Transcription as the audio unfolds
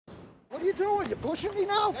What are you doing? You're pushing me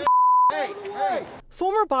now? Hey.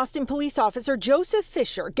 Former Boston police officer Joseph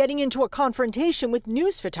Fisher getting into a confrontation with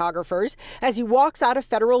news photographers as he walks out of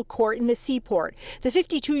federal court in the Seaport. The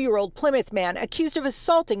 52-year-old Plymouth man accused of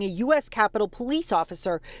assaulting a U.S. Capitol police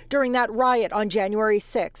officer during that riot on January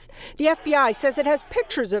 6th. The FBI says it has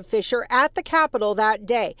pictures of Fisher at the Capitol that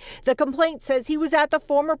day. The complaint says he was at the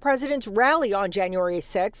former president's rally on January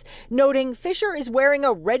 6th, noting Fisher is wearing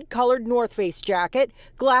a red-colored North Face jacket,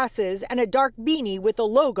 glasses, and a dark beanie with the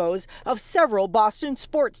logos of several Boston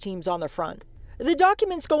sports teams on the front. The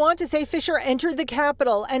documents go on to say Fisher entered the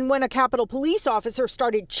Capitol, and when a Capitol police officer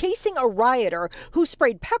started chasing a rioter who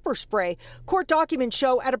sprayed pepper spray, court documents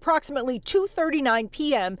show at approximately 2:39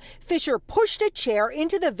 p.m., Fisher pushed a chair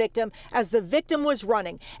into the victim as the victim was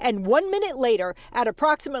running, and 1 minute later, at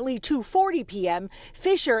approximately 2:40 p.m.,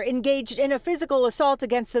 Fisher engaged in a physical assault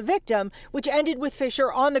against the victim, which ended with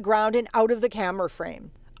Fisher on the ground and out of the camera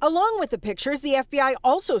frame. Along with the pictures, the FBI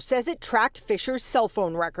also says it tracked Fisher's cell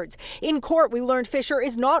phone records. In court, we learned Fisher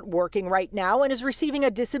is not working right now and is receiving a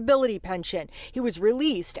disability pension. He was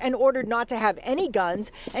released and ordered not to have any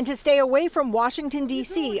guns and to stay away from Washington,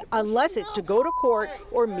 D.C. unless it's to go to court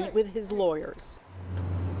or meet with his lawyers.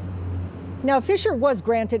 Now, Fisher was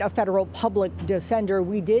granted a federal public defender.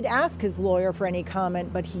 We did ask his lawyer for any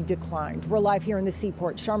comment, but he declined. We're live here in the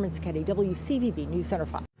Seaport. Sharman Sketty, WCVB News Center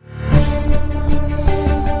 5.